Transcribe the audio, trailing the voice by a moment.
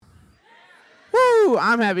Woo!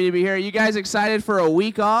 I'm happy to be here. You guys excited for a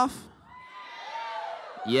week off?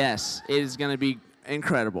 Yes, it is going to be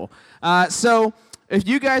incredible. So if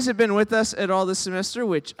you guys have been with us at all this semester,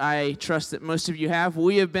 which I trust that most of you have,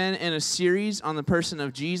 we have been in a series on the person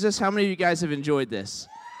of Jesus. How many of you guys have enjoyed this?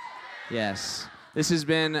 Yes. This has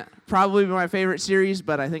been probably my favorite series,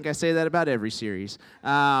 but I think I say that about every series.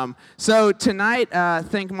 So tonight,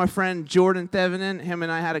 thank my friend Jordan Thevenin. Him and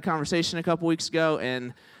I had a conversation a couple weeks ago,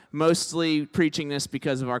 and mostly preaching this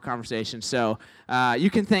because of our conversation. So you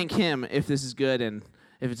can thank him if this is good, and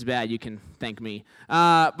if it's bad, you can thank me.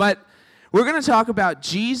 But we're going to talk about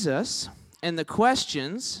Jesus and the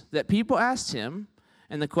questions that people asked him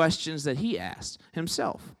and the questions that he asked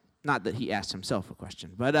himself. Not that he asked himself a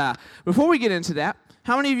question. But before we get into that,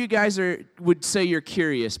 how many of you guys would say you're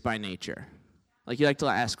curious by nature? Like you like to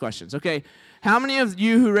ask questions. Okay, how many of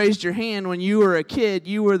you who raised your hand when you were a kid,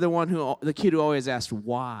 you were the kid who always asked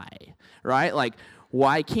why, right? Like,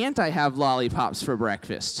 why can't I have lollipops for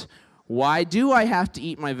breakfast? Why do I have to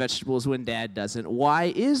eat my vegetables when Dad doesn't? Why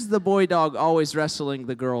is the boy dog always wrestling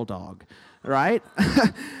the girl dog, right?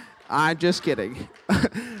 I'm just kidding.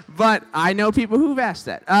 But I know people who've asked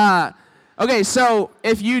that. Okay, so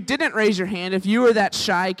if you didn't raise your hand, if you were that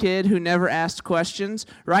shy kid who never asked questions,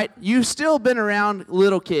 right, you've still been around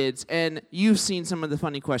little kids, and you've seen some of the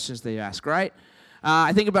funny questions they ask, right?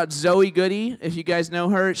 I think about Zoe Goody, if you guys know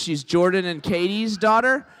her. She's Jordan and Katie's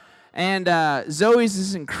daughter. And Zoe's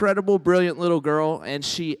this incredible, brilliant little girl, and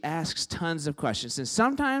she asks tons of questions. And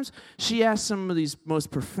sometimes she asks some of these most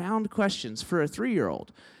profound questions for a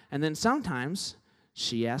 3-year-old. And then sometimes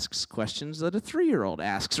she asks questions that a 3-year-old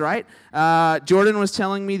asks, right? Jordan was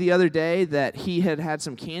telling me the other day that he had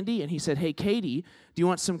some candy, and he said, "Hey, Katie, do you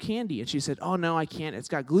want some candy?" And she said, "Oh, no, I can't. It's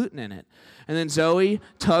got gluten in it." And then Zoe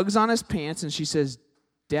tugs on his pants, and she says,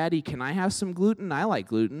 "Daddy, can I have some gluten? I like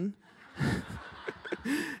gluten."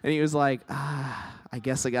 And he was like, I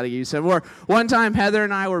guess I got to give you some more. One time, Heather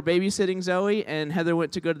and I were babysitting Zoe, and Heather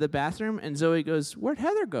went to go to the bathroom, and Zoe goes, "Where'd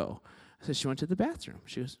Heather go?" I said, "She went to the bathroom."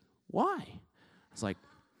 She goes, "Why?" I was like,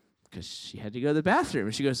 "Because she had to go to the bathroom."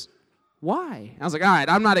 And she goes, "Why?" I was like, "All right,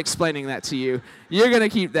 I'm not explaining that to you. You're going to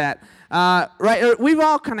keep that." Right? We've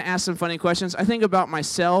all kind of asked some funny questions. I think about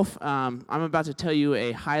myself. I'm about to tell you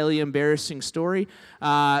a highly embarrassing story.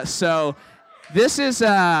 So this is...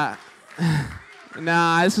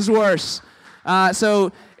 Nah, this is worse.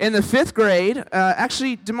 So in the 5th grade,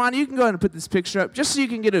 actually, Damon, you can go ahead and put this picture up just so you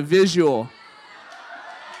can get a visual.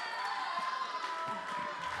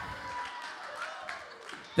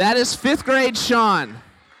 That is 5th grade Sean.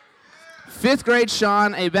 5th grade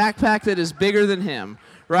Sean, a backpack that is bigger than him,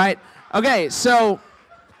 right? Okay, so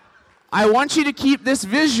I want you to keep this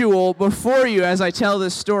visual before you as I tell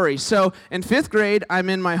this story. So in 5th grade, I'm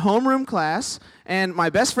in my homeroom class, and my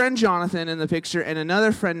best friend Jonathan in the picture and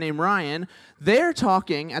another friend named Ryan, they're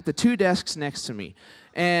talking at the 2 desks next to me.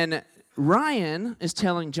 And Ryan is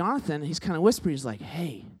telling Jonathan, he's kind of whispering, he's like,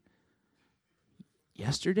 "Hey,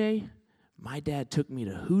 yesterday, my dad took me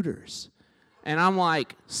to Hooters." And I'm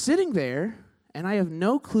like, sitting there, and I have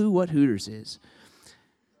no clue what Hooters is.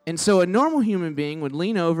 And so a normal human being would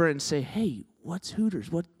lean over and say, "Hey, what's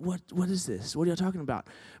Hooters? What is this? What are y'all talking about?"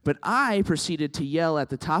 But I proceeded to yell at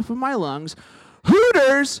the top of my lungs,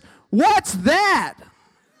 "Hooters? What's that?"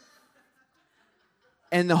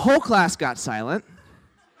 And the whole class got silent.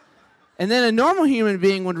 And then a normal human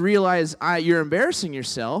being would realize, you're embarrassing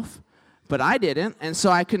yourself, but I didn't. And so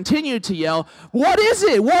I continued to yell, "What is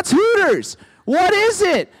it? What's Hooters? What is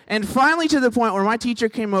it?" And finally to the point where my teacher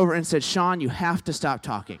came over and said, "Sean, you have to stop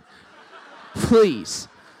talking. Please."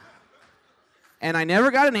 And I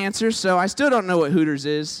never got an answer, so I still don't know what Hooters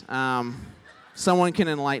is. Someone can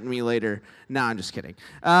enlighten me later. No, I'm just kidding.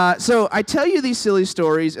 So I tell you these silly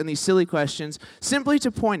stories and these silly questions simply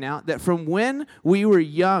to point out that from when we were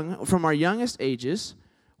young, from our youngest ages,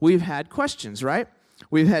 we've had questions, right?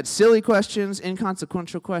 We've had silly questions,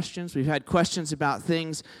 inconsequential questions. We've had questions about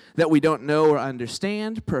things that we don't know or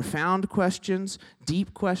understand, profound questions,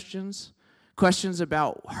 deep questions, questions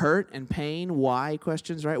about hurt and pain, why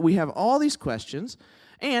questions, right? We have all these questions.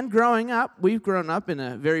 And growing up, we've grown up in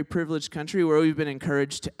a very privileged country where we've been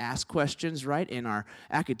encouraged to ask questions, right? In our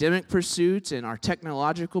academic pursuits, in our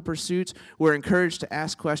technological pursuits, we're encouraged to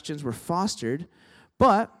ask questions. We're fostered.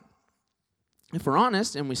 But if we're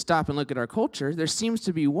honest and we stop and look at our culture, there seems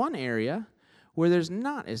to be one area where there's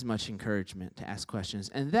not as much encouragement to ask questions,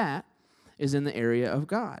 and that is in the area of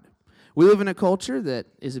God. We live in a culture that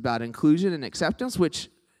is about inclusion and acceptance, which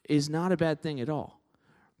is not a bad thing at all.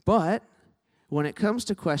 But when it comes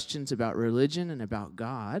to questions about religion and about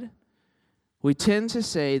God, we tend to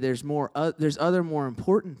say there's other more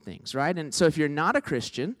important things, right? And so if you're not a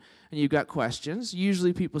Christian and you've got questions,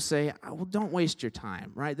 usually people say, oh, well, don't waste your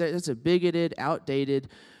time, right? That's a bigoted, outdated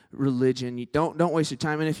religion. You don't waste your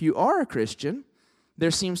time. And if you are a Christian,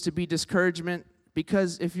 there seems to be discouragement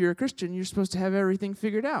because if you're a Christian, you're supposed to have everything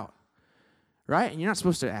figured out, right? And you're not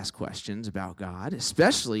supposed to ask questions about God,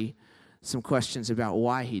 especially some questions about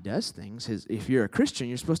why he does things. If you're a Christian,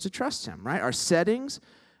 you're supposed to trust him, right? Our settings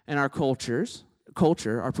and our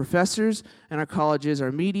culture, our professors and our colleges,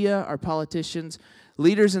 our media, our politicians,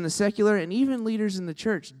 leaders in the secular, and even leaders in the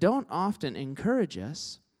church don't often encourage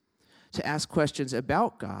us to ask questions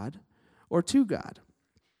about God or to God.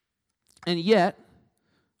 And yet,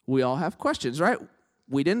 we all have questions, right?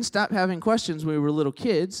 We didn't stop having questions when we were little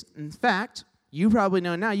kids. In fact, you probably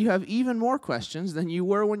know now you have even more questions than you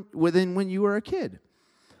were when you were a kid.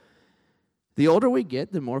 The older we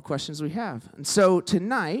get, the more questions we have. And so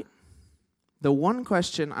tonight, the one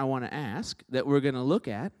question I want to ask that we're going to look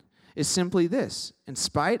at is simply this. In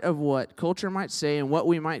spite of what culture might say and what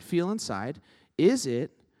we might feel inside, is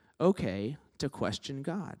it okay to question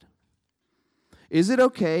God? Is it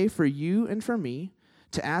okay for you and for me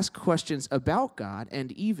to ask questions about God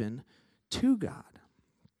and even to God?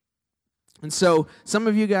 And so some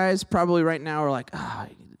of you guys probably right now are like,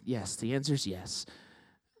 yes, the answer is yes.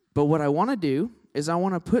 But what I want to do is I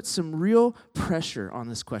want to put some real pressure on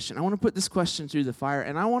this question. I want to put this question through the fire,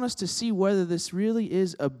 and I want us to see whether this really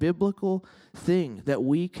is a biblical thing that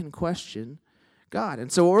we can question God.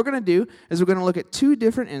 And so what we're going to do is we're going to look at two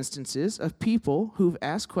different instances of people who've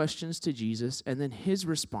asked questions to Jesus and then his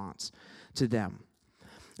response to them.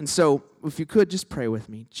 And so if you could just pray with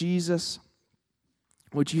me. Jesus,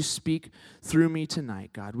 would you speak through me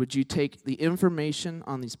tonight, God? Would you take the information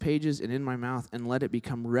on these pages and in my mouth and let it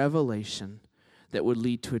become revelation that would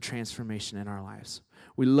lead to a transformation in our lives?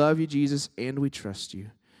 We love you, Jesus, and we trust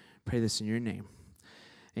you. Pray this in your name.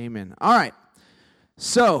 Amen. All right.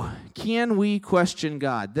 So, can we question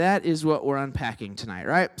God? That is what we're unpacking tonight,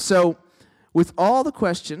 right? So, with all the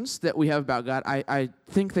questions that we have about God, I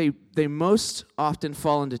think they most often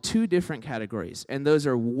fall into two different categories, and those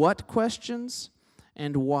are what questions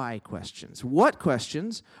and why questions. What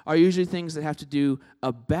questions are usually things that have to do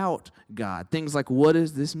about God. Things like, what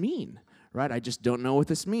does this mean? Right? I just don't know what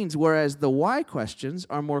this means. Whereas the why questions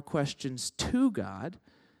are more questions to God,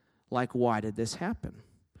 like, why did this happen?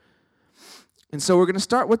 And so we're going to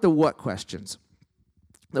start with the what questions.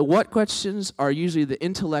 The what questions are usually the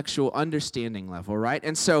intellectual understanding level, right?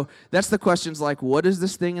 And so that's the questions like, what does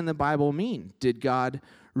this thing in the Bible mean? Did God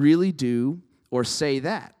really do or say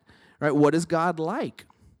that? Right? What is God like?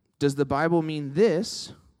 Does the Bible mean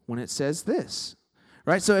this when it says this?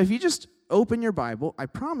 Right? So if you just open your Bible, I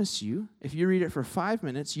promise you, if you read it for 5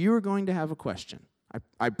 minutes, you are going to have a question.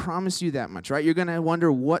 I promise you that much, right? You're going to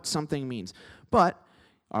wonder what something means. But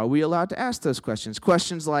are we allowed to ask those questions?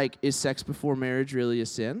 Questions like, is sex before marriage really a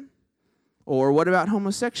sin? Or what about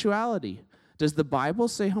homosexuality? Does the Bible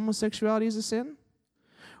say homosexuality is a sin?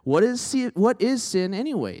 What is sin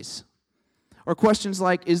anyways? Or questions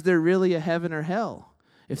like, is there really a heaven or hell?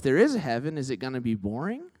 If there is a heaven, is it going to be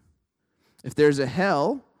boring? If there's a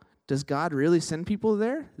hell, does God really send people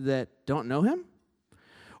there that don't know him?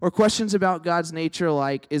 Or questions about God's nature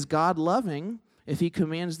like, is God loving if he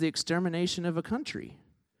commands the extermination of a country?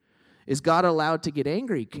 Is God allowed to get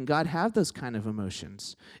angry? Can God have those kind of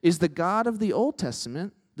emotions? Is the God of the Old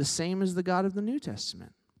Testament the same as the God of the New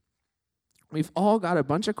Testament? We've all got a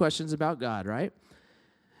bunch of questions about God, right?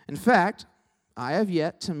 In fact, I have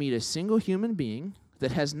yet to meet a single human being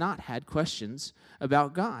that has not had questions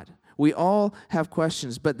about God. We all have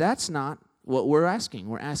questions, but that's not what we're asking.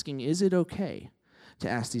 We're asking, is it okay to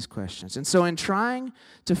ask these questions? And so in trying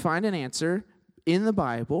to find an answer in the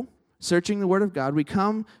Bible, searching the Word of God, we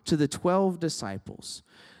come to the 12 disciples.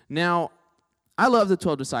 Now, I love the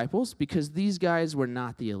 12 disciples because these guys were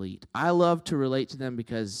not the elite. I love to relate to them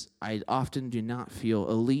because I often do not feel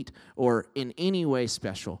elite or in any way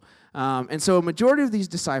special. And so a majority of these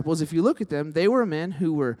disciples, if you look at them, they were men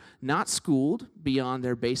who were not schooled beyond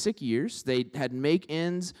their basic years. They had make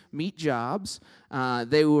ends meet jobs.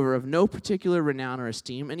 They were of no particular renown or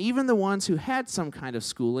esteem. And even the ones who had some kind of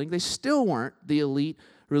schooling, they still weren't the elite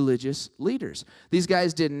religious leaders. These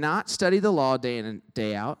guys did not study the law day in and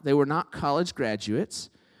day out. They were not college graduates,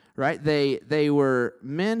 right? They were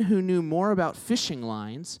men who knew more about fishing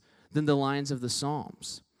lines than the lines of the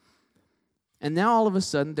Psalms. And now all of a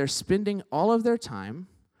sudden, they're spending all of their time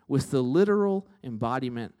with the literal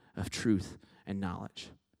embodiment of truth and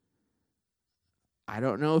knowledge. I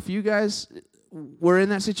don't know if you guys were in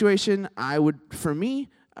that situation. For me,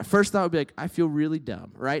 first thought would be like, I feel really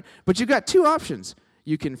dumb, right? But you've got two options.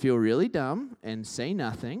 You can feel really dumb and say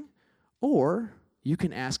nothing, or you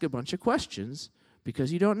can ask a bunch of questions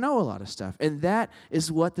because you don't know a lot of stuff. And that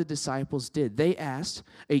is what the disciples did. They asked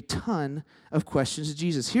a ton of questions to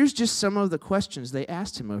Jesus. Here's just some of the questions they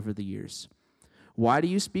asked him over the years. Why do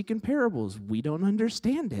you speak in parables? We don't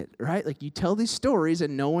understand it, right? Like, you tell these stories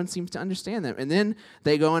and no one seems to understand them. And then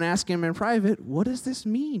they go and ask him in private, what does this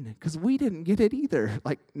mean? Because we didn't get it either.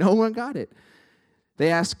 Like, no one got it.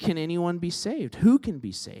 They ask, can anyone be saved? Who can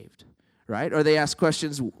be saved, right? Or they ask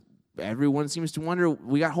questions everyone seems to wonder.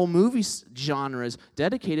 We got whole movie genres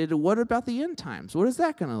dedicated to what about the end times? What is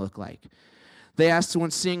that going to look like? They asked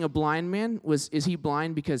when seeing a blind man, is he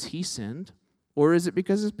blind because he sinned? Or is it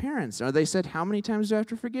because his parents? Or they said, how many times do I have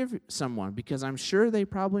to forgive someone? Because I'm sure they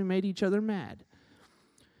probably made each other mad.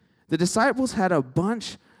 The disciples had a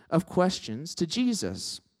bunch of questions to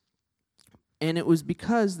Jesus. And it was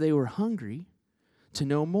because they were hungry to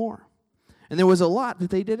know more. And there was a lot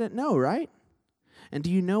that they didn't know, right? And do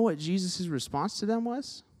you know what Jesus' response to them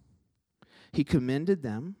was? He commended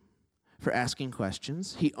them for asking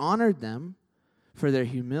questions. He honored them for their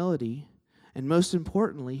humility. And most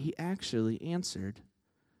importantly, he actually answered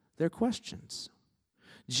their questions.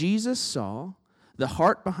 Jesus saw the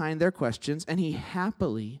heart behind their questions, and he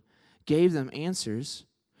happily gave them answers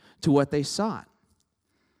to what they sought.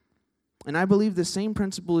 And I believe the same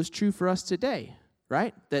principle is true for us today,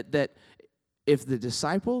 right? That if the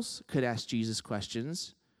disciples could ask Jesus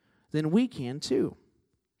questions, then we can too.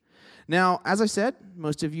 Now, as I said,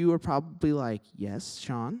 most of you are probably like, yes,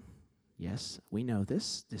 Sean. Yes, we know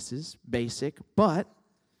this. This is basic. But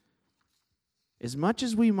as much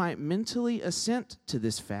as we might mentally assent to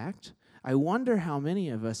this fact, I wonder how many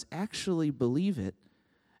of us actually believe it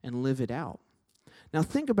and live it out. Now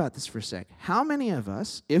think about this for a sec. How many of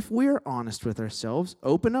us, if we are honest with ourselves,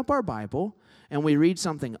 open up our Bible and we read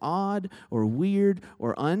something odd or weird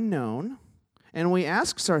or unknown, and we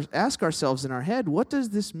ask ourselves in our head, what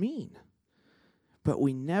does this mean? But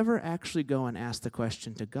we never actually go and ask the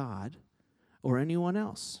question to God or anyone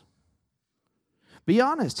else. Be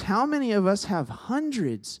honest, how many of us have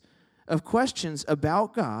hundreds of questions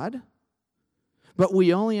about God, but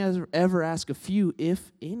we only ever ask a few,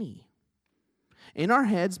 if any? In our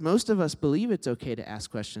heads, most of us believe it's okay to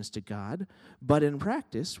ask questions to God, but in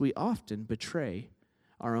practice, we often betray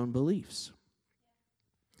our own beliefs.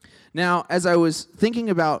 Now, as I was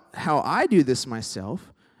thinking about how I do this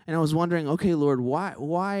myself, and I was wondering, okay, Lord, why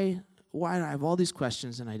do I have all these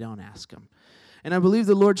questions and I don't ask them? And I believe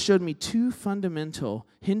the Lord showed me two fundamental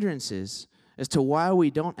hindrances as to why we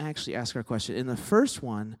don't actually ask our question. And the first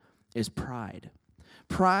one is pride.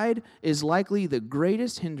 Pride is likely the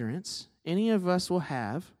greatest hindrance any of us will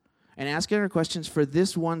have in asking our questions for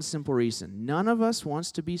this one simple reason. None of us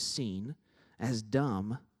wants to be seen as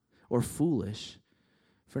dumb or foolish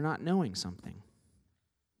for not knowing something.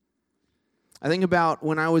 I think about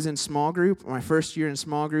when I was in small group, my first year in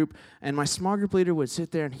small group, and my small group leader would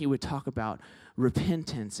sit there and he would talk about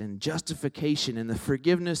repentance and justification and the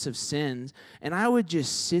forgiveness of sins, and I would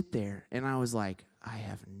just sit there and I was like, I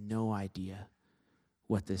have no idea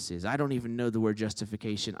what this is. I don't even know the word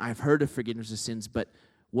justification. I've heard of forgiveness of sins, but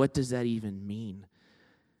what does that even mean?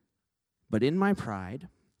 But in my pride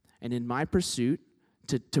and in my pursuit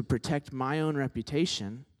to protect my own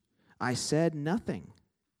reputation, I said nothing.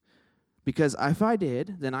 Because if I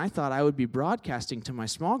did, then I thought I would be broadcasting to my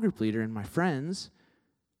small group leader and my friends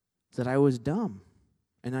that I was dumb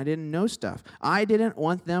and I didn't know stuff. I didn't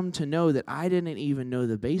want them to know that I didn't even know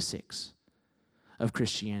the basics of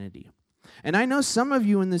Christianity. And I know some of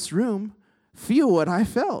you in this room feel what I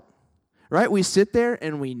felt, right? We sit there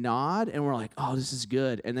and we nod and we're like, oh, this is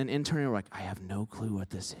good. And then internally we're like, I have no clue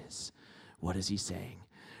what this is. What is he saying,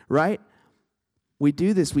 right? We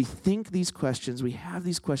do this. We think these questions. We have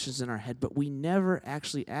these questions in our head, but we never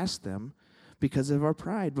actually ask them because of our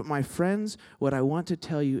pride. But my friends, what I want to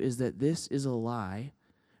tell you is that this is a lie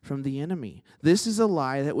from the enemy. This is a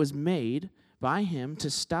lie that was made by him to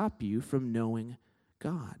stop you from knowing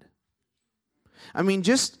God. I mean,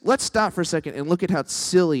 just let's stop for a second and look at how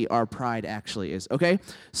silly our pride actually is, okay?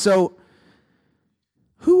 So,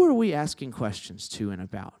 who are we asking questions to and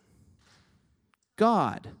about?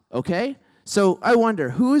 God, okay? So I wonder,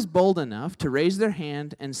 who is bold enough to raise their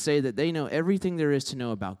hand and say that they know everything there is to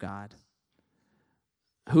know about God?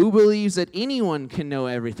 Who believes that anyone can know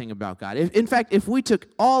everything about God? In fact, if we took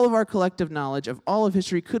all of our collective knowledge of all of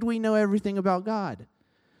history, could we know everything about God?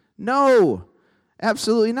 No,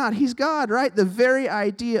 absolutely not. He's God, right? The very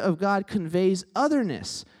idea of God conveys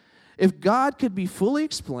otherness. If God could be fully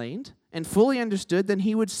explained and fully understood, then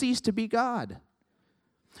he would cease to be God.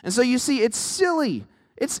 And so you see, it's silly.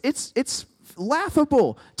 It's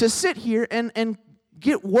laughable to sit here and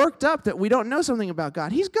get worked up that we don't know something about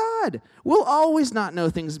God. He's God. We'll always not know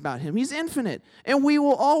things about him. He's infinite. And we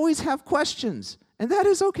will always have questions. And that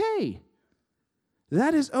is okay.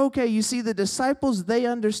 That is okay. You see, the disciples, they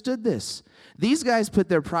understood this. These guys put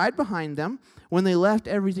their pride behind them when they left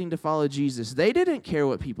everything to follow Jesus. They didn't care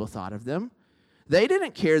what people thought of them. They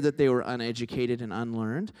didn't care that they were uneducated and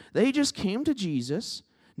unlearned. They just came to Jesus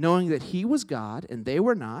knowing that he was God and they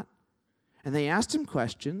were not. And they asked him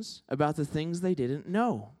questions about the things they didn't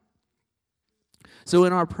know. So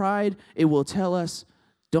in our pride, it will tell us,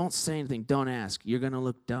 don't say anything, don't ask. You're going to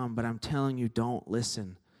look dumb, but I'm telling you, don't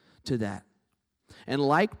listen to that. And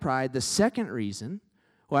like pride, the second reason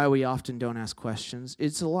why we often don't ask questions,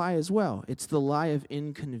 it's a lie as well. It's the lie of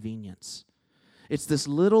inconvenience. It's this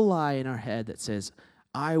little lie in our head that says,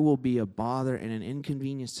 I will be a bother and an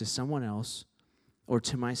inconvenience to someone else or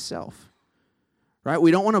to myself. Right?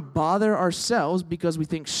 We don't want to bother ourselves because we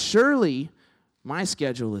think, surely my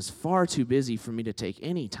schedule is far too busy for me to take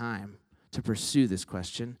any time to pursue this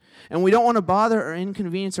question. And we don't want to bother or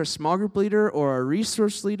inconvenience our small group leader or our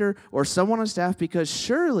resource leader or someone on staff because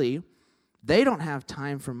surely they don't have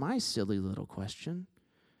time for my silly little question.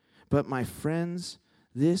 But my friends,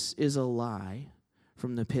 this is a lie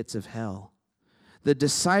from the pits of hell. The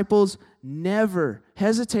disciples never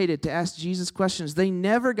hesitated to ask Jesus questions. They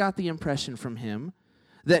never got the impression from him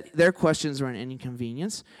that their questions were an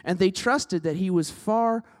inconvenience, and they trusted that he was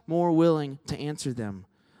far more willing to answer them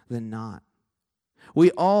than not.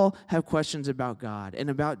 We all have questions about God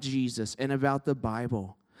and about Jesus and about the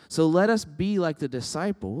Bible. So let us be like the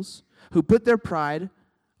disciples who put their pride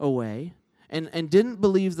away and didn't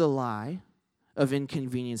believe the lie of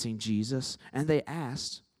inconveniencing Jesus, and they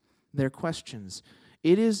asked their questions.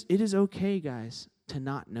 It is okay, guys, to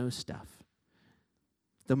not know stuff.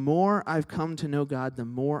 The more I've come to know God, the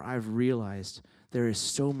more I've realized there is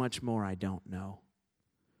so much more I don't know.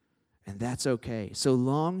 And that's okay. So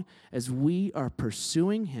long as we are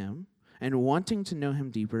pursuing him and wanting to know him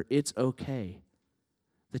deeper, it's okay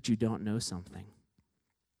that you don't know something.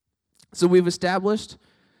 So we've established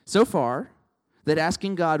so far that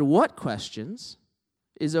asking God what questions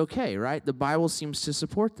is okay, right? The Bible seems to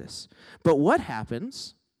support this. But what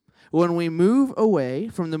happens when we move away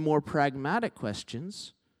from the more pragmatic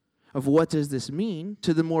questions of what does this mean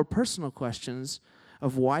to the more personal questions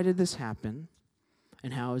of why did this happen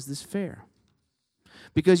and how is this fair?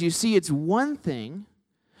 Because you see, it's one thing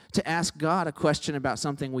to ask God a question about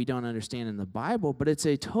something we don't understand in the Bible, but it's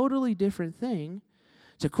a totally different thing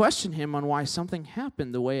to question him on why something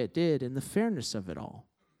happened the way it did and the fairness of it all.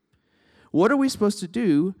 What are we supposed to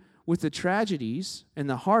do with the tragedies and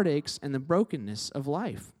the heartaches and the brokenness of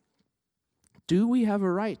life? Do we have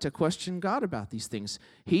a right to question God about these things?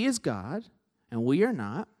 He is God, and we are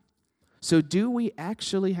not. So do we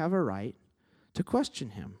actually have a right to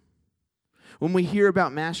question him? When we hear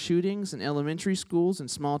about mass shootings in elementary schools and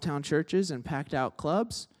small-town churches and packed-out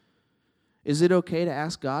clubs, is it okay to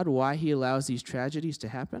ask God why he allows these tragedies to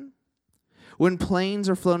happen? When planes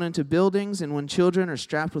are flown into buildings and when children are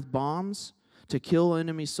strapped with bombs to kill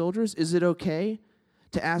enemy soldiers, is it okay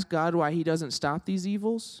to ask God why he doesn't stop these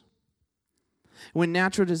evils? When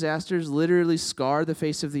natural disasters literally scar the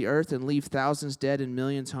face of the earth and leave thousands dead and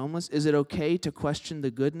millions homeless, is it okay to question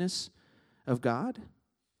the goodness of God?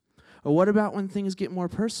 Or what about when things get more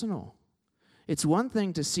personal? It's one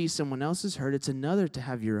thing to see someone else's hurt, it's another to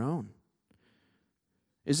have your own.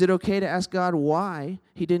 Is it okay to ask God why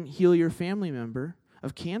he didn't heal your family member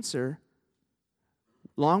of cancer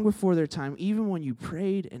long before their time, even when you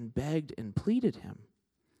prayed and begged and pleaded him?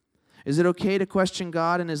 Is it okay to question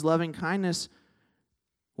God and his loving kindness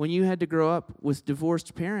when you had to grow up with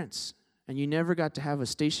divorced parents and you never got to have a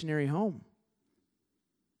stationary home?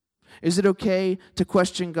 Is it okay to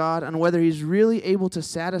question God on whether he's really able to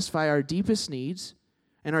satisfy our deepest needs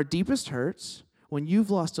and our deepest hurts when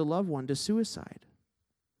you've lost a loved one to suicide?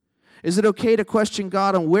 Is it okay to question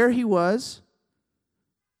God on where he was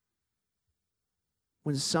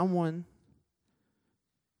when someone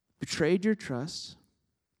betrayed your trust?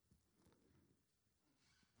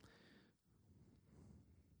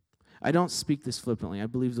 I don't speak this flippantly. I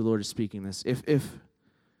believe the Lord is speaking this. If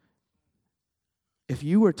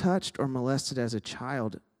you were touched or molested as a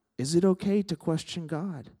child, is it okay to question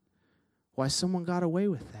God why someone got away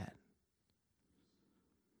with that?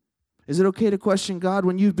 Is it okay to question God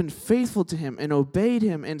when you've been faithful to him and obeyed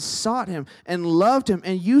him and sought him and loved him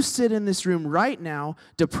and you sit in this room right now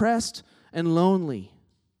depressed and lonely?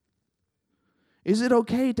 Is it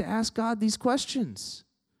okay to ask God these questions?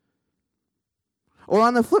 Or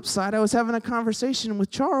on the flip side, I was having a conversation with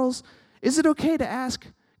Charles. Is it okay to ask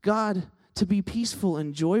God to be peaceful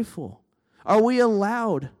and joyful? Are we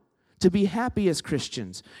allowed to be happy as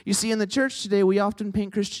Christians? You see, in the church today, we often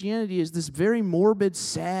paint Christianity as this very morbid,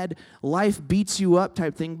 sad, life beats you up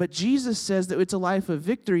type thing, but Jesus says that it's a life of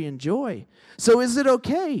victory and joy. So is it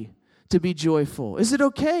okay to be joyful? Is it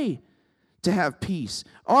okay to have peace?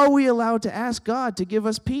 Are we allowed to ask God to give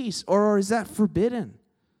us peace, or is that forbidden?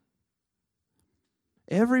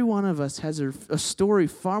 Every one of us has a story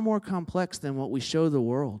far more complex than what we show the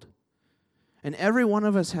world. And every one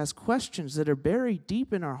of us has questions that are buried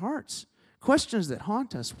deep in our hearts, questions that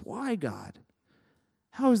haunt us. Why, God?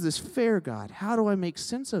 How is this fair, God? How do I make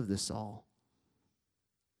sense of this all?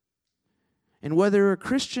 And whether you're a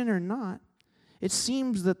Christian or not, it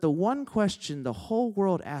seems that the one question the whole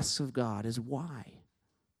world asks of God is why?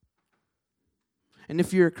 And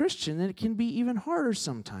if you're a Christian, then it can be even harder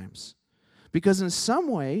sometimes. Because in some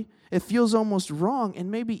way, it feels almost wrong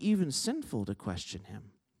and maybe even sinful to question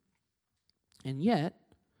Him. And yet,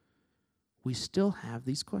 we still have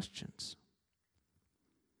these questions.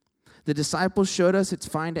 The disciples showed us it's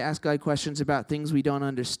fine to ask God questions about things we don't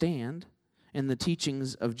understand in the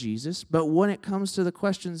teachings of Jesus, but when it comes to the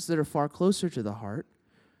questions that are far closer to the heart,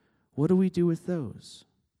 what do we do with those?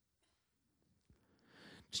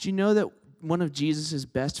 Did you know that one of Jesus'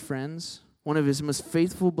 best friends, one of his most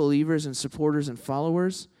faithful believers and supporters and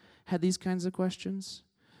followers, had these kinds of questions?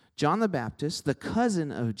 John the Baptist, the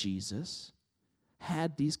cousin of Jesus,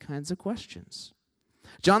 had these kinds of questions.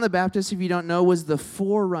 John the Baptist, if you don't know, was the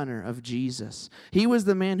forerunner of Jesus. He was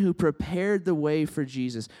the man who prepared the way for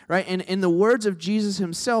Jesus, right? And in the words of Jesus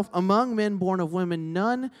himself, among men born of women,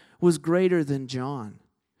 none was greater than John.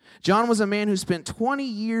 John was a man who spent 20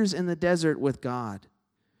 years in the desert with God.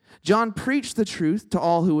 John preached the truth to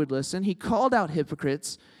all who would listen. He called out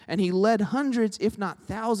hypocrites, and he led hundreds, if not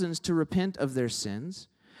thousands, to repent of their sins.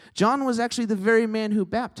 John was actually the very man who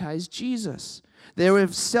baptized Jesus. There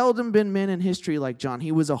have seldom been men in history like John.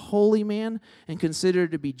 He was a holy man and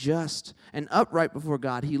considered to be just and upright before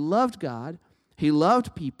God. He loved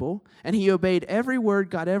people, and he obeyed every word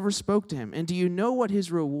God ever spoke to him. And do you know what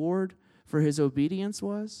his reward for his obedience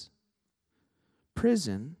was?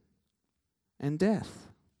 Prison and death.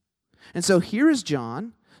 And so here is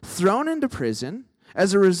John, thrown into prison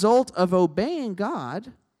as a result of obeying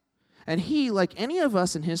God, and he, like any of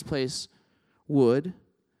us in his place would,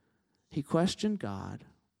 he questioned God,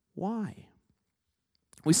 why?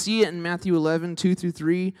 We see it in Matthew 11,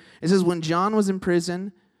 2-3. It says, when John was in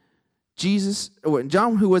prison,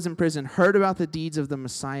 John who was in prison heard about the deeds of the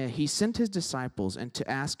Messiah. He sent his disciples and to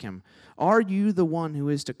ask him, are you the one who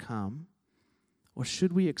is to come, or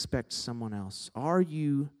should we expect someone else? Are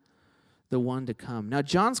you the one to come? Now,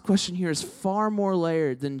 John's question here is far more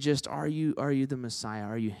layered than just, are you the Messiah?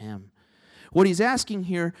 Are you him? What he's asking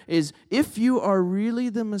here is, if you are really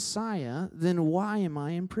the Messiah, then why am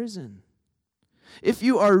I in prison? If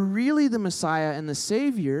you are really the Messiah and the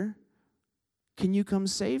Savior, can you come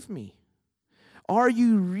save me? Are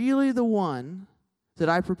you really the one that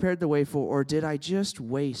I prepared the way for, or did I just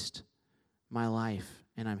waste my life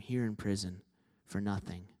and I'm here in prison for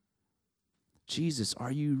nothing? Jesus,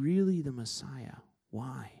 are you really the Messiah?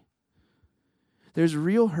 Why? There's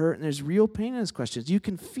real hurt and there's real pain in these questions. You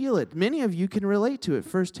can feel it. Many of you can relate to it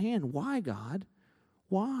firsthand. Why, God?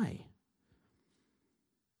 Why?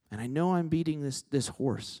 And I know I'm beating this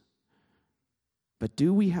horse. But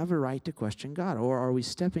do we have a right to question God? Or are we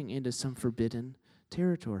stepping into some forbidden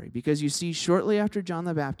territory? Because you see, shortly after John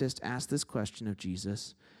the Baptist asked this question of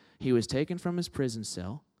Jesus, he was taken from his prison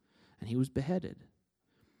cell and he was beheaded.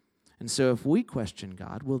 And so if we question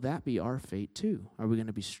God, will that be our fate too? Are we going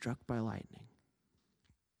to be struck by lightning?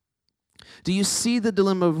 Do you see the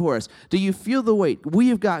dilemma before us? Do you feel the weight? We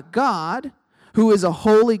have got God, who is a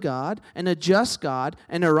holy God, and a just God,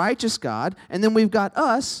 and a righteous God, and then we've got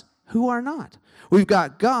us, who are not. We've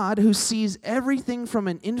got God, who sees everything from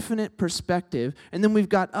an infinite perspective, and then we've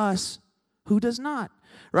got us, who does not,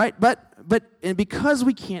 right? But and because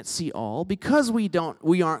we can't see all, because we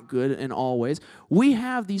aren't good in all ways, we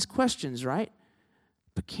have these questions, right?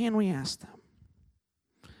 But can we ask them?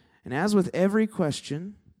 And as with every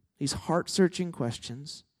question, these heart-searching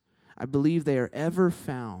questions, I believe they are ever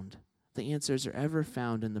found. The answers are ever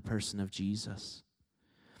found in the person of Jesus.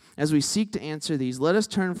 As we seek to answer these, let us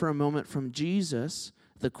turn for a moment from Jesus,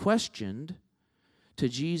 the questioned, to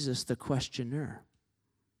Jesus, the questioner.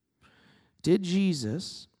 Did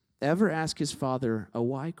Jesus ever ask his Father a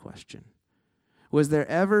why question? Was there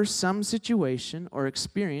ever some situation or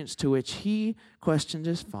experience to which he questioned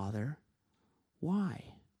his Father, why?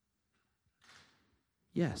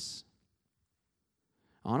 Yes.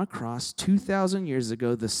 on a cross 2,000 years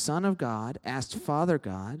ago, the Son of God asked Father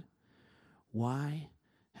God, "Why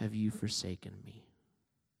have you forsaken me?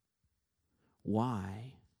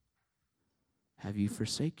 Why have you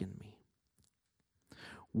forsaken me?"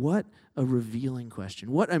 What a revealing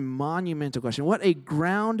question. What a monumental question. What a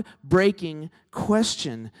groundbreaking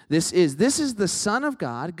question this is. This is the Son of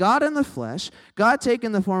God, God in the flesh, God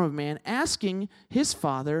taking the form of man, asking his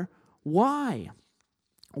Father, why?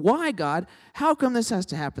 Why, God? How come this has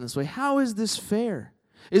to happen this way? How is this fair?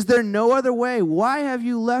 Is there no other way? Why have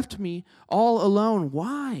you left me all alone?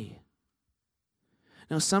 Why?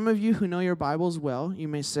 Now, some of you who know your Bibles well, you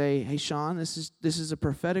may say, "Hey, Sean, this is a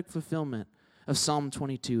prophetic fulfillment of Psalm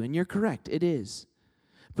 22." And you're correct, it is.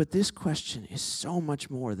 But this question is so much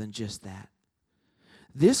more than just that.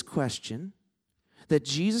 This question that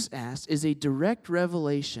Jesus asked is a direct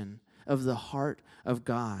revelation of the heart of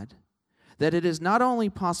God, that it is not only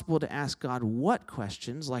possible to ask God what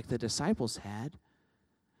questions, like the disciples had,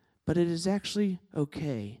 but it is actually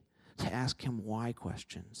okay to ask him why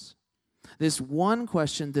questions. This one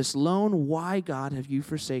question, this lone "Why, God, have you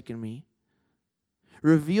forsaken me?"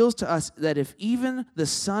 reveals to us that if even the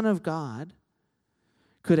Son of God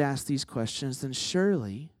could ask these questions, then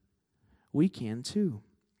surely we can too.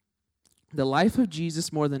 The life of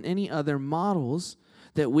Jesus, more than any other, models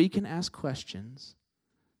that we can ask questions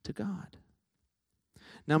to God.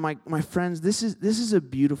 Now, my friends, this is a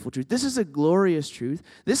beautiful truth. This is a glorious truth.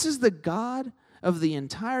 This is the God of the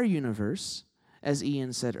entire universe, as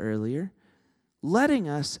Ian said earlier, letting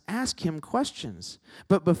us ask him questions.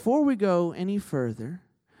 But before we go any further,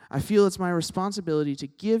 I feel it's my responsibility to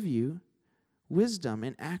give you wisdom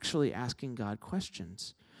in actually asking God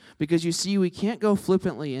questions. Because you see, we can't go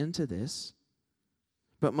flippantly into this,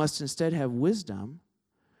 but must instead have wisdom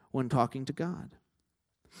when talking to God.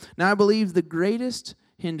 Now, I believe the greatest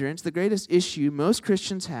hindrance, the greatest issue most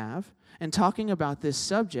Christians have in talking about this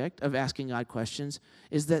subject of asking God questions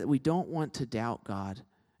is that we don't want to doubt God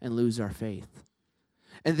and lose our faith.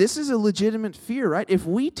 And this is a legitimate fear, right? If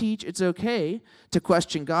we teach it's okay to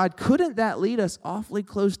question God, couldn't that lead us awfully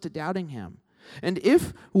close to doubting him? And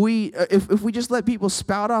if we just let people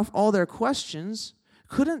spout off all their questions,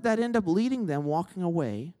 couldn't that end up leading them walking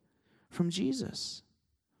away from Jesus?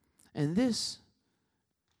 And this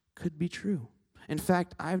could be true. In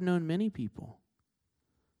fact, I've known many people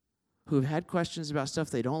who have had questions about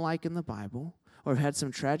stuff they don't like in the Bible, or have had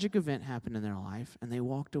some tragic event happen in their life, and they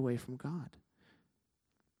walked away from God.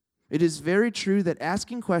 It is very true that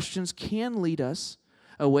asking questions can lead us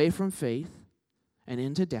away from faith and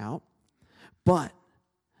into doubt, but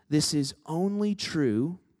this is only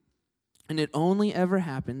true, and it only ever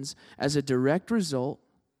happens as a direct result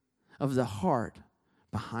of the heart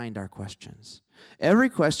behind our questions. Every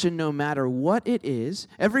question, no matter what it is,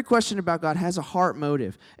 every question about God has a heart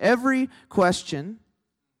motive. Every question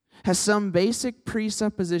has some basic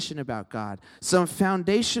presupposition about God, some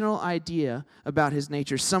foundational idea about his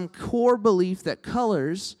nature, some core belief that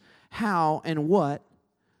colors how and what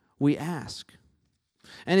we ask.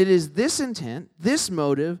 And it is this intent, this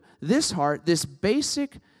motive, this heart, this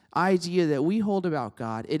basic idea that we hold about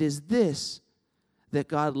God, it is this that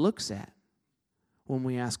God looks at when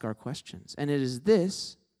we ask our questions. And it is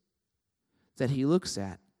this that he looks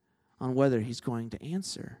at on whether he's going to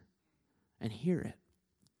answer and hear it.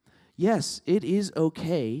 Yes, it is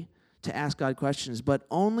okay to ask God questions, but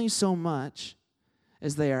only so much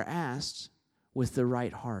as they are asked with the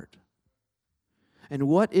right heart. And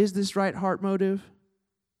what is this right heart motive?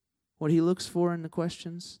 What he looks for in the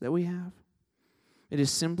questions that we have? It is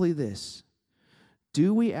simply this: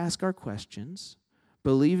 do we ask our questions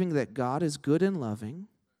believing that God is good and loving,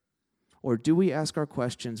 or do we ask our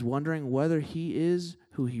questions wondering whether he is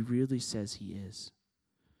who he really says he is?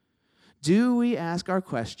 Do we ask our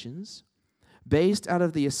questions based out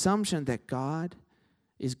of the assumption that God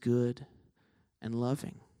is good and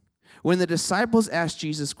loving? When the disciples asked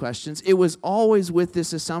Jesus questions, it was always with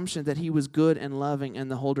this assumption that he was good and loving and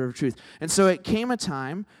the holder of truth. And so it came a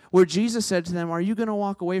time where Jesus said to them, "Are you going to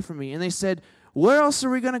walk away from me?" And they said, "Where else are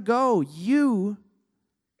we going to go? You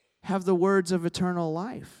have the words of eternal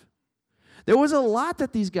life." There was a lot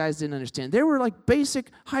that these guys didn't understand. They were like basic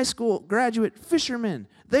high school graduate fishermen.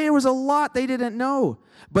 There was a lot they didn't know.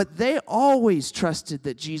 But they always trusted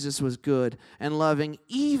that Jesus was good and loving,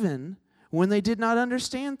 even when they did not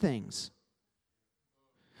understand things.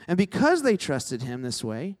 And because they trusted him this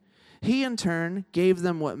way, he in turn gave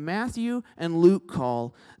them what Matthew and Luke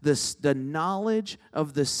call the knowledge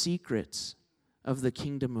of the secrets of the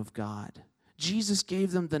kingdom of God. Jesus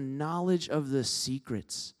gave them the knowledge of the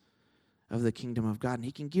secrets of the kingdom of God, and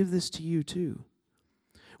he can give this to you too.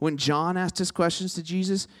 When John asked his questions to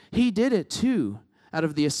Jesus, he did it too, out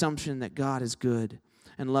of the assumption that God is good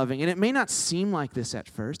and loving. And it may not seem like this at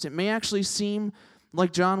first. It may actually seem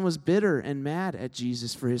like John was bitter and mad at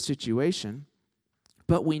Jesus for his situation.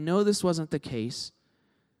 But we know this wasn't the case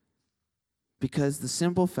because the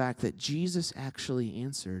simple fact that Jesus actually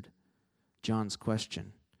answered John's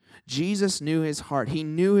question. Jesus knew his heart. He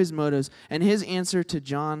knew his motives. And his answer to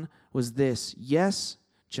John was this: yes,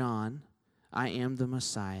 John, I am the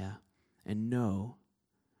Messiah. And no,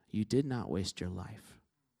 you did not waste your life.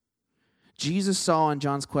 Jesus saw in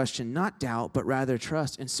John's question not doubt, but rather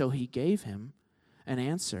trust. And so he gave him an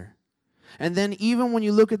answer. And then even when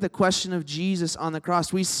you look at the question of Jesus on the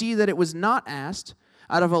cross, we see that it was not asked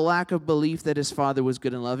out of a lack of belief that his Father was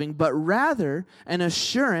good and loving, but rather an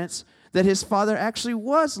assurance that his Father actually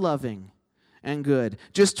was loving and good.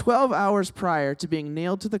 Just 12 hours prior to being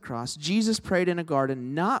nailed to the cross, Jesus prayed in a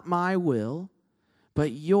garden, "Not my will,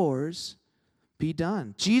 but yours be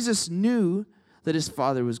done." Jesus knew that his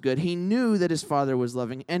Father was good. He knew that his Father was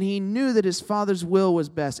loving, and he knew that his Father's will was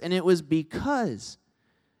best. And it was because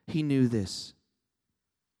he knew this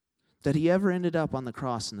that he ever ended up on the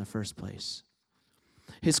cross in the first place.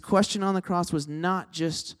 His question on the cross was not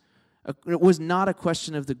a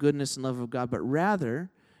question of the goodness and love of God, but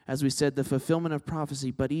rather, as we said, the fulfillment of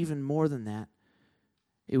prophecy. But even more than that,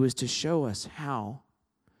 it was to show us how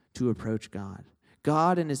to approach God.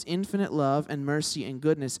 God, in his infinite love and mercy and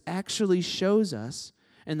goodness, actually shows us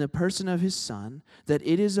in the person of his Son that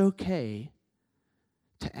it is okay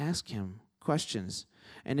to ask him questions.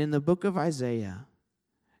 And in the book of Isaiah,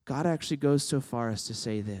 God actually goes so far as to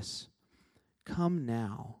say this: "Come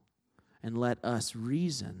now and let us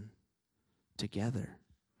reason together."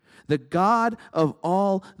 The God of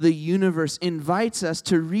all the universe invites us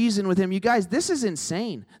to reason with him. You guys, this is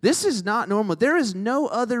insane. This is not normal. There is no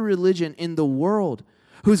other religion in the world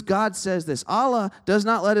whose God says this. Allah does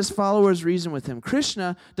not let his followers reason with him.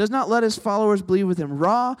 Krishna does not let his followers believe with him.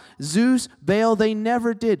 Ra, Zeus, Baal, they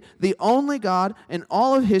never did. The only God in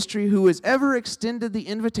all of history who has ever extended the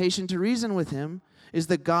invitation to reason with him is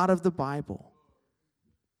the God of the Bible.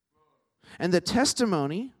 And the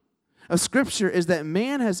testimony of Scripture is that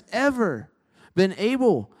man has ever been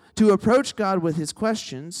able to approach God with his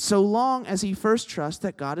questions so long as he first trusts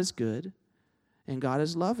that God is good and God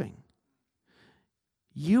is loving.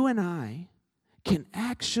 You and I can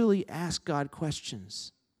actually ask God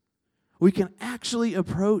questions. We can actually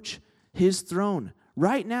approach his throne.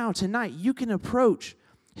 Right now, tonight, you can approach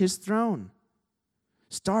his throne,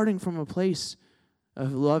 starting from a place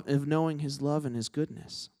of love, of knowing his love and his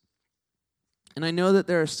goodness. And I know that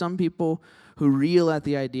there are some people who reel at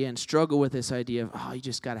the idea and struggle with this idea of, you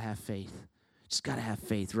just got to have faith. Just got to have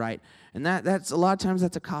faith, right? And that's a lot of times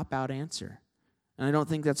that's a cop-out answer. And I don't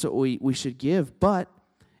think that's what we should give. But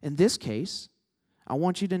in this case, I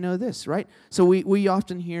want you to know this, right? So we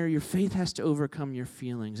often hear your faith has to overcome your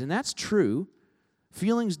feelings. And that's true.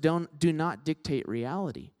 Feelings do not dictate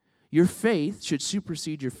reality. Your faith should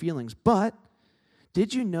supersede your feelings. But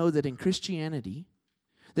did you know that in Christianity,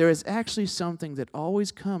 there is actually something that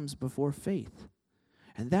always comes before faith,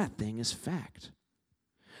 and that thing is fact.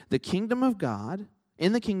 In the kingdom of God,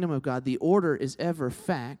 the order is ever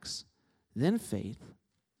facts, then faith,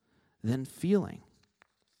 then feeling.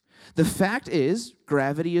 The fact is,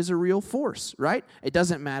 gravity is a real force, right? It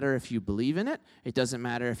doesn't matter if you believe in it. It doesn't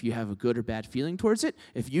matter if you have a good or bad feeling towards it.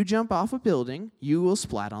 If you jump off a building, you will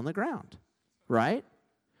splat on the ground, right?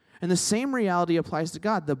 And the same reality applies to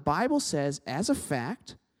God. The Bible says, as a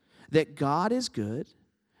fact, that God is good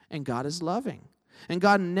and God is loving. And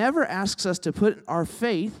God never asks us to put our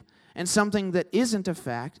faith in something that isn't a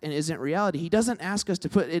fact and isn't reality. He doesn't ask us to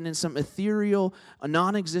put it in some ethereal,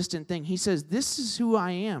 non-existent thing. He says, this is who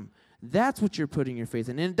I am. That's what you're putting your faith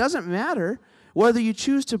in. And it doesn't matter whether you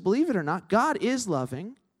choose to believe it or not. God is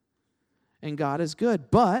loving and God is good.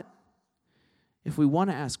 But if we want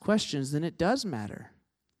to ask questions, then it does matter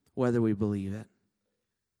whether we believe it.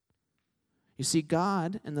 You see,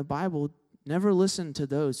 God in the Bible never listened to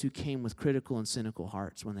those who came with critical and cynical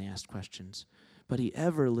hearts when they asked questions, but he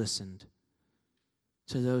ever listened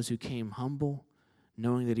to those who came humble,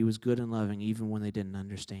 knowing that he was good and loving even when they didn't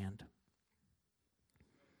understand.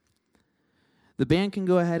 The band can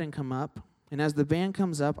go ahead and come up, and as the band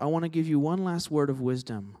comes up, I want to give you one last word of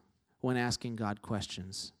wisdom when asking God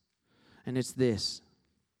questions, and it's this: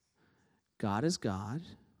 God is God,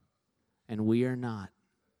 and we are not.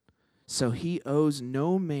 So he owes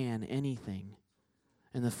no man anything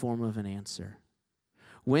in the form of an answer.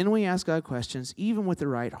 When we ask God questions, even with the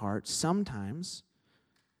right heart, sometimes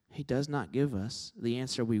he does not give us the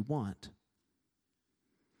answer we want.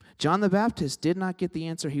 John the Baptist did not get the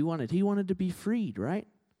answer he wanted. He wanted to be freed, right?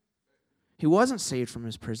 He wasn't saved from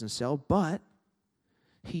his prison cell, but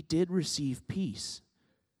he did receive peace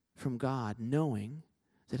from God, knowing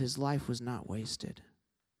that his life was not wasted.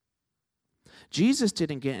 Jesus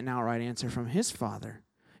didn't get an outright answer from his Father.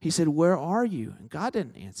 He said, "Where are you?" And God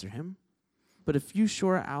didn't answer him. But a few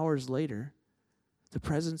short hours later, the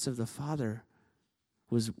presence of the Father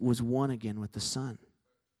was one again with the Son.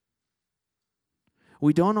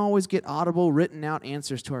 We don't always get audible, written out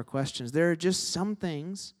answers to our questions. There are just some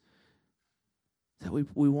things that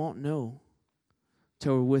we won't know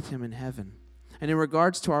till we're with him in heaven. And in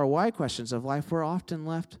regards to our why questions of life, we're often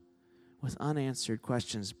left with unanswered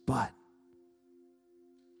questions. But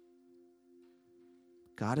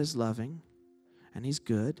God is loving, and he's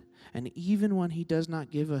good. And even when he does not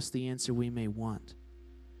give us the answer we may want,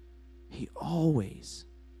 he always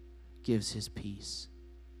gives his peace.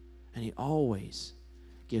 And he always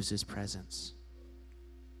gives his presence.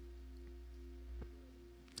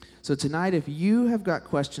 So tonight, if you have got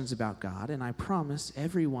questions about God, and I promise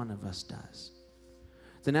every one of us does,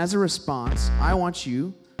 then as a response, I want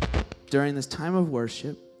you, during this time of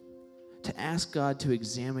worship, to ask God to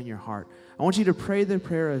examine your heart. I want you to pray the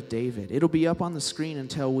prayer of David. It'll be up on the screen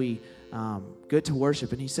until we get to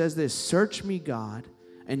worship. And he says this: "Search me, God,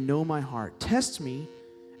 and know my heart. Test me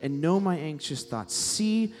and know my anxious thoughts.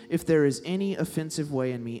 See if there is any offensive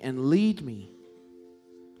way in me, and lead me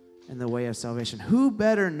in the way of salvation." Who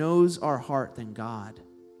better knows our heart than God?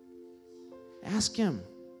 Ask him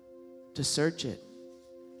to search it.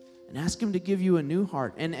 And ask him to give you a new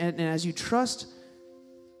heart. And as you trust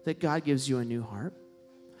that God gives you a new heart,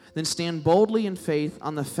 then stand boldly in faith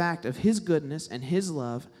on the fact of his goodness and his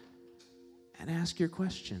love, and ask your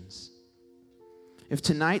questions. If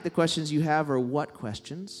tonight the questions you have are what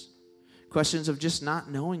questions? Questions of just not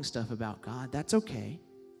knowing stuff about God, that's okay.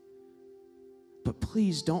 But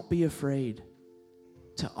please don't be afraid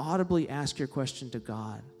to audibly ask your question to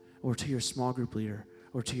God or to your small group leader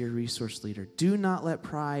or to your resource leader. Do not let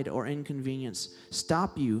pride or inconvenience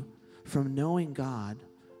stop you from knowing God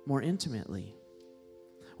more intimately.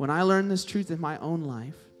 When I learned this truth in my own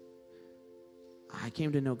life, I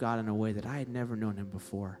came to know God in a way that I had never known him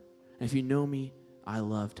before. And if you know me, I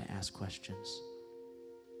love to ask questions.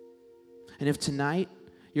 And if tonight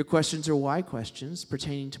your questions are why questions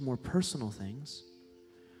pertaining to more personal things,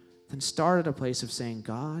 then start at a place of saying,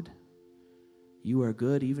 "God, you are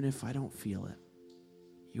good even if I don't feel it.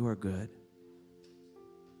 You are good."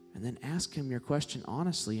 And then ask him your question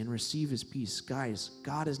honestly and receive his peace. Guys,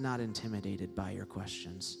 God is not intimidated by your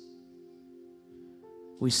questions.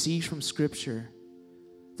 We see from Scripture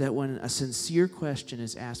that when a sincere question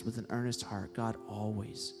is asked with an earnest heart, God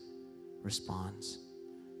always responds,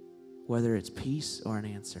 whether it's peace or an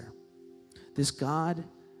answer. This God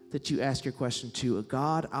that you ask your question to, a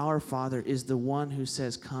God, our Father, is the one who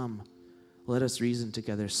says, "Come, let us reason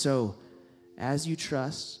together." So, as you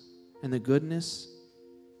trust in the goodness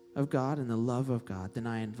of God and the love of God, then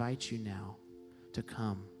I invite you now to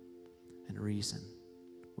come and reason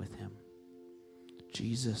with him.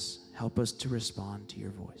 Jesus, help us to respond to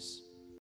your voice.